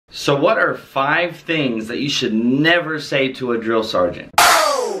So what are 5 things that you should never say to a drill sergeant?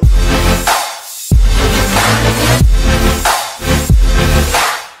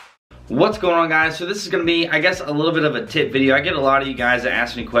 What's going on, guys? So this is going to be, I guess, a little bit of a tip video. I get a lot of you guys that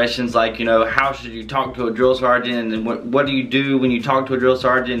ask me questions like, you know, how should you talk to a drill sergeant, and what do you do when you talk to a drill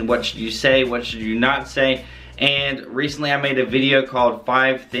sergeant, what should you say, what should you not say? And recently I made a video called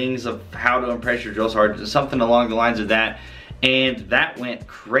 5 things of how to impress your drill sergeant, something along the lines of that. And that went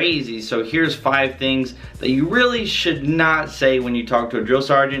crazy. So here's 5 things that you really should not say when you talk to a drill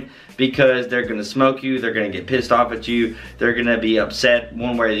sergeant, because they're gonna smoke you, they're gonna get pissed off at you, they're gonna be upset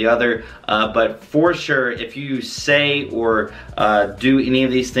one way or the other. But for sure, if you say or do any of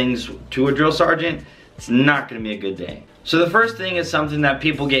these things to a drill sergeant, it's not gonna be a good day. So the first thing is something that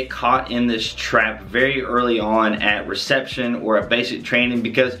people get caught in this trap very early on at reception or at basic training,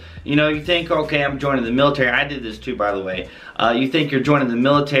 because you know, you think, okay, I'm joining the military. I did this too, by the way. You think you're joining the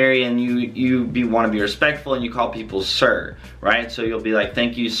military and you want to be respectful, and you call people sir, right? So you'll be like,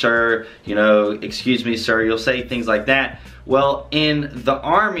 thank you, sir, you know, excuse me, sir. You'll say things like that. Well, in the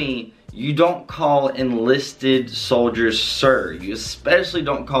Army, you don't call enlisted soldiers sir. You especially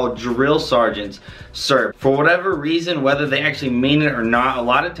don't call drill sergeants sir. For whatever reason, whether they actually mean it or not, a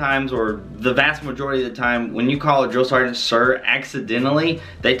lot of times, or the vast majority of the time, when you call a drill sergeant sir accidentally,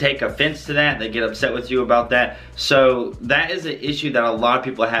 they take offense to that, they get upset with you about that. So that is an issue that a lot of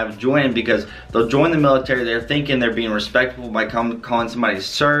people have joining, because they'll join the military, they're thinking they're being respectful by calling somebody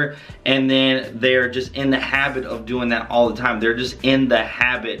sir, and then they're just in the habit of doing that all the time. They're just in the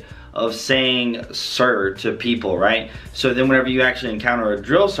habit of saying sir to people, right? So then whenever you actually encounter a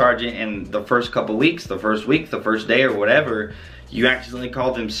drill sergeant in the first couple weeks, the first week, the first day or whatever, you accidentally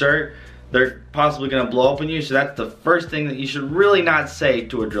call them sir, they're possibly gonna blow up on you. So that's the first thing that you should really not say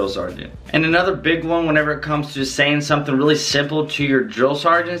to a drill sergeant. And another big one whenever it comes to just saying something really simple to your drill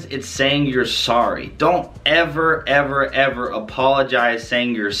sergeants, it's saying you're sorry. Don't ever, ever, ever apologize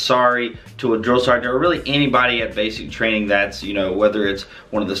saying you're sorry to a drill sergeant, or really anybody at basic training that's, you know, whether it's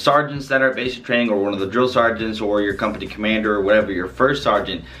one of the sergeants that are at basic training, or one of the drill sergeants, or your company commander, or whatever, your first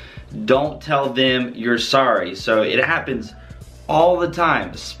sergeant. Don't tell them you're sorry. So it happens all the time,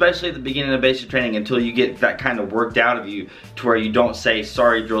 especially at the beginning of basic training, until you get that kind of worked out of you to where you don't say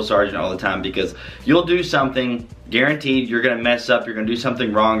sorry drill sergeant all the time, because you'll do something, guaranteed you're gonna mess up, you're gonna do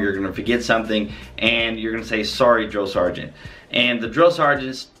something wrong, you're gonna forget something, and you're gonna say sorry drill sergeant. And the drill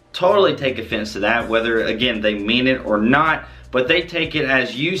sergeants totally take offense to that, whether again they mean it or not, but they take it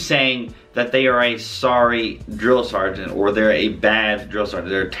as you saying that they are a sorry drill sergeant, or they're a bad drill sergeant,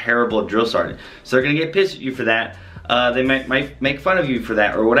 they're a terrible drill sergeant. So they're gonna get pissed at you for that. They might make fun of you for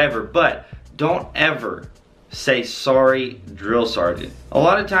that or whatever, but don't ever say sorry drill sergeant. A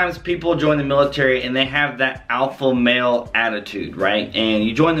lot of times people join the military and they have that alpha male attitude, right? And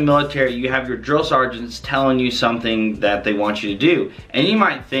you join the military, you have your drill sergeants telling you something that they want you to do, and you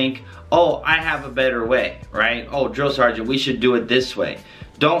might think, oh, I have a better way, right? Oh, drill sergeant, we should do it this way.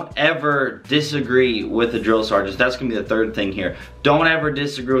 Don't ever disagree with the drill sergeants. That's gonna be the third thing here. Don't ever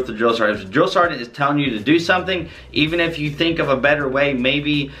disagree with the drill sergeant. If the drill sergeant is telling you to do something, even if you think of a better way,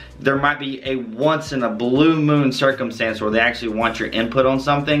 maybe there might be a once in a blue moon circumstance where they actually want your input on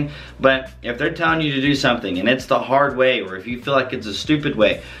something. But if they're telling you to do something and it's the hard way, or if you feel like it's a stupid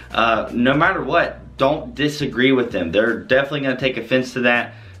way, no matter what, don't disagree with them. They're definitely gonna take offense to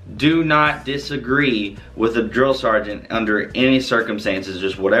that. Do not disagree with a drill sergeant under any circumstances.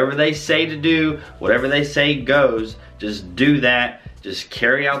 Just whatever they say to do, whatever they say goes, just do that. Just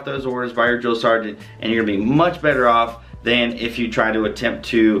carry out those orders by your drill sergeant, and you're gonna be much better off than if you try to attempt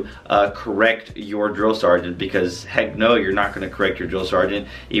to correct your drill sergeant, because heck no, you're not gonna correct your drill sergeant.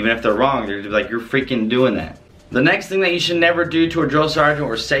 Even if they're wrong, they're gonna be like, you're freaking doing that. The next thing that you should never do to a drill sergeant,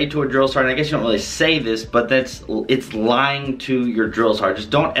 or say to a drill sergeant, I guess you don't really say this, but it's lying to your drill sergeants.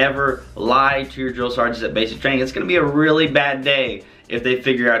 Don't ever lie to your drill sergeants at basic training. It's gonna be a really bad day if they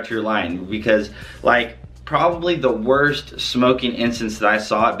figure out you're lying, because like probably the worst smoking instance that I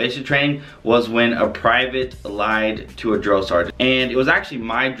saw at basic training was when a private lied to a drill sergeant. And it was actually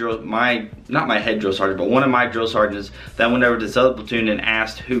not my head drill sergeant, but one of my drill sergeants that went over to this other platoon and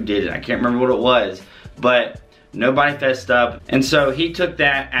asked who did it. I can't remember what it was, but nobody fessed up, and so he took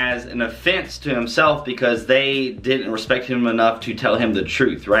that as an offense to himself because they didn't respect him enough to tell him the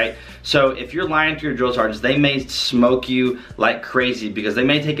truth, right? So if you're lying to your drill sergeants, they may smoke you like crazy because they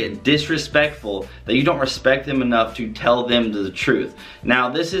may take it disrespectful that you don't respect them enough to tell them the truth. Now,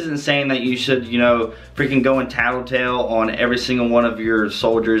 this isn't saying that you should, you know, freaking go and tattletale on every single one of your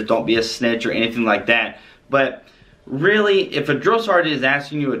soldiers. Don't be a snitch or anything like that. But really, if a drill sergeant is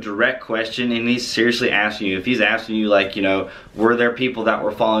asking you a direct question and he's seriously asking you, if he's asking you like, you know, were there people that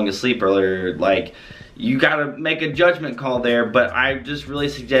were falling asleep earlier, like, you gotta make a judgment call there. But I just really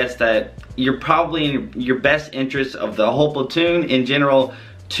suggest that you're probably in your best interest of the whole platoon in general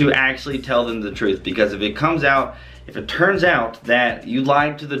to actually tell them the truth, because if it turns out that you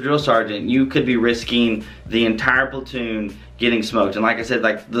lied to the drill sergeant, you could be risking the entire platoon getting smoked. And like I said,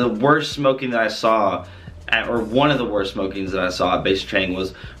 like the worst smoking that I saw, or one of the worst smokings that I saw at basic training,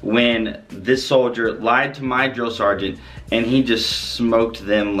 was when this soldier lied to my drill sergeant and he just smoked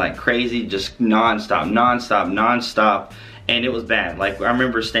them like crazy, just non-stop, and it was bad. Like, I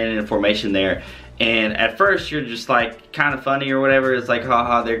remember standing in formation there, and at first you're just like kind of funny or whatever. It's like,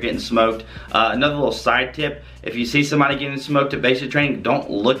 haha, they're getting smoked. Another little side tip: if you see somebody getting smoked at basic training, don't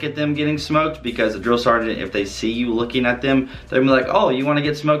look at them getting smoked, because the drill sergeant, if they see you looking at them, they're gonna be like, oh, you want to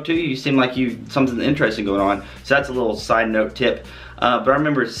get smoked too? You seem like something interesting going on. So that's a little side note tip. But I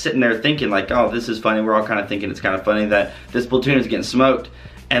remember sitting there thinking like, oh, this is funny. We're all kind of thinking it's kind of funny that this platoon is getting smoked.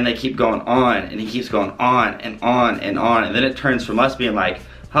 And they keep going on, and he keeps going on and on and on. And then it turns from us being like,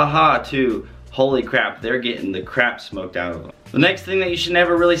 haha, to, holy crap, they're getting the crap smoked out of them. The next thing that you should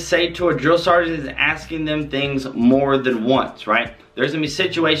never really say to a drill sergeant is asking them things more than once, right? There's gonna be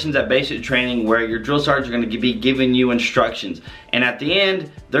situations at basic training where your drill sergeant is gonna be giving you instructions, and at the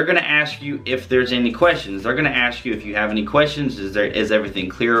end, they're gonna ask you if there's any questions. They're gonna ask you if you have any questions, is everything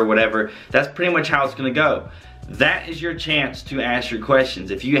clear or whatever. That's pretty much how it's gonna go. That is your chance to ask your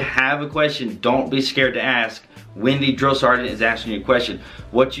questions. If you have a question, don't be scared to ask when the drill sergeant is asking you a question.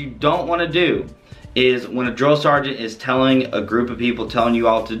 What you don't want to do is when a drill sergeant is telling a group of people, telling you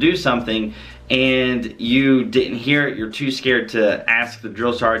all to do something, and you didn't hear it, you're too scared to ask the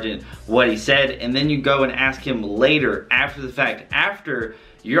drill sergeant what he said, and then you go and ask him later, after the fact, after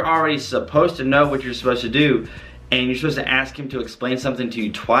you're already supposed to know what you're supposed to do, and you're supposed to ask him to explain something to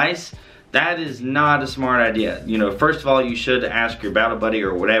you twice. That is not a smart idea. You know, first of all, you should ask your battle buddy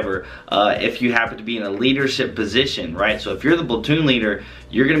or whatever if you happen to be in a leadership position, right? So if you're the platoon leader,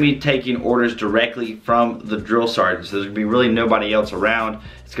 you're gonna be taking orders directly from the drill sergeant. So there's gonna be really nobody else around.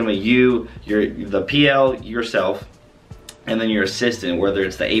 It's gonna be you, the PL, yourself, and then your assistant, whether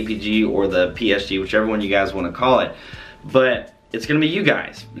it's the APG or the PSG, whichever one you guys wanna call it. But it's gonna be you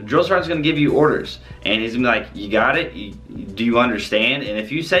guys. The drill sergeant's gonna give you orders, and he's gonna be like, you got it? Do you understand? And if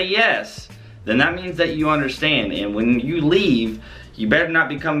you say yes, then that means that you understand. And when you leave, you better not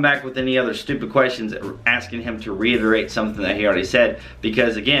be coming back with any other stupid questions asking him to reiterate something that he already said,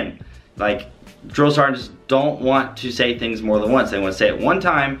 because again, like, drill sergeants don't want to say things more than once. They want to say it one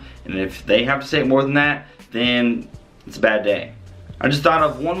time, and if they have to say it more than that, then it's a bad day. I just thought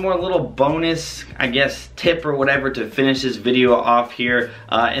of one more little bonus, I guess, tip or whatever to finish this video off here,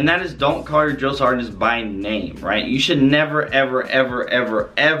 and that is don't call your drill sergeants by name, right? You should never, ever, ever, ever,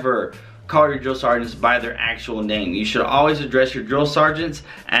 ever call your drill sergeants by their actual name. You should always address your drill sergeants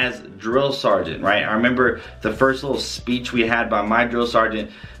as drill sergeant, right? I remember the first little speech we had by my drill sergeant,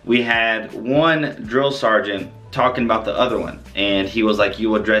 we had one drill sergeant talking about the other one, and he was like,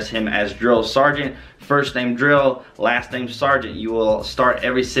 you address him as drill sergeant, first name drill, last name sergeant. You will start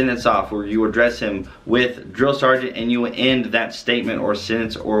every sentence off where you address him with drill sergeant, and you will end that statement or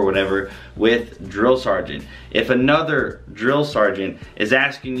sentence or whatever with drill sergeant. If another drill sergeant is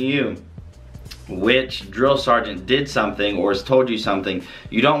asking you which drill sergeant did something or has told you something,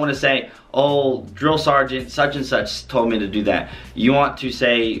 you don't want to say, oh, drill sergeant such and such told me to do that. You want to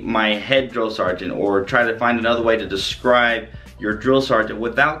say my head drill sergeant, or try to find another way to describe your drill sergeant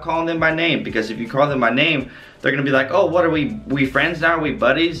without calling them by name, because if you call them by name, they're gonna be like, oh, what are we friends now? Are we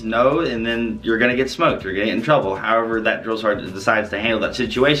buddies? No, and then you're gonna get smoked, you're gonna get in trouble, however that drill sergeant decides to handle that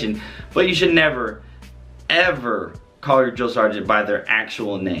situation. But you should never, ever call your drill sergeant by their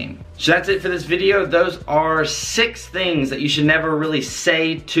actual name. So that's it for this video. Those are 6 things that you should never really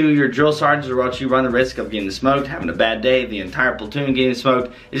say to your drill sergeants, or else you run the risk of getting smoked, having a bad day, the entire platoon getting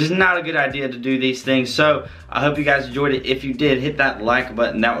smoked. It's just not a good idea to do these things. So I hope you guys enjoyed it. If you did, hit that like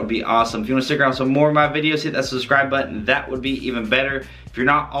button. That would be awesome. If you want to stick around for some more of my videos, hit that subscribe button. That would be even better. If you're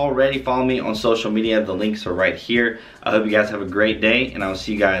not already, follow me on social media. The links are right here. I hope you guys have a great day, and I will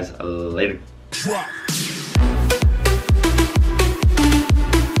see you guys later.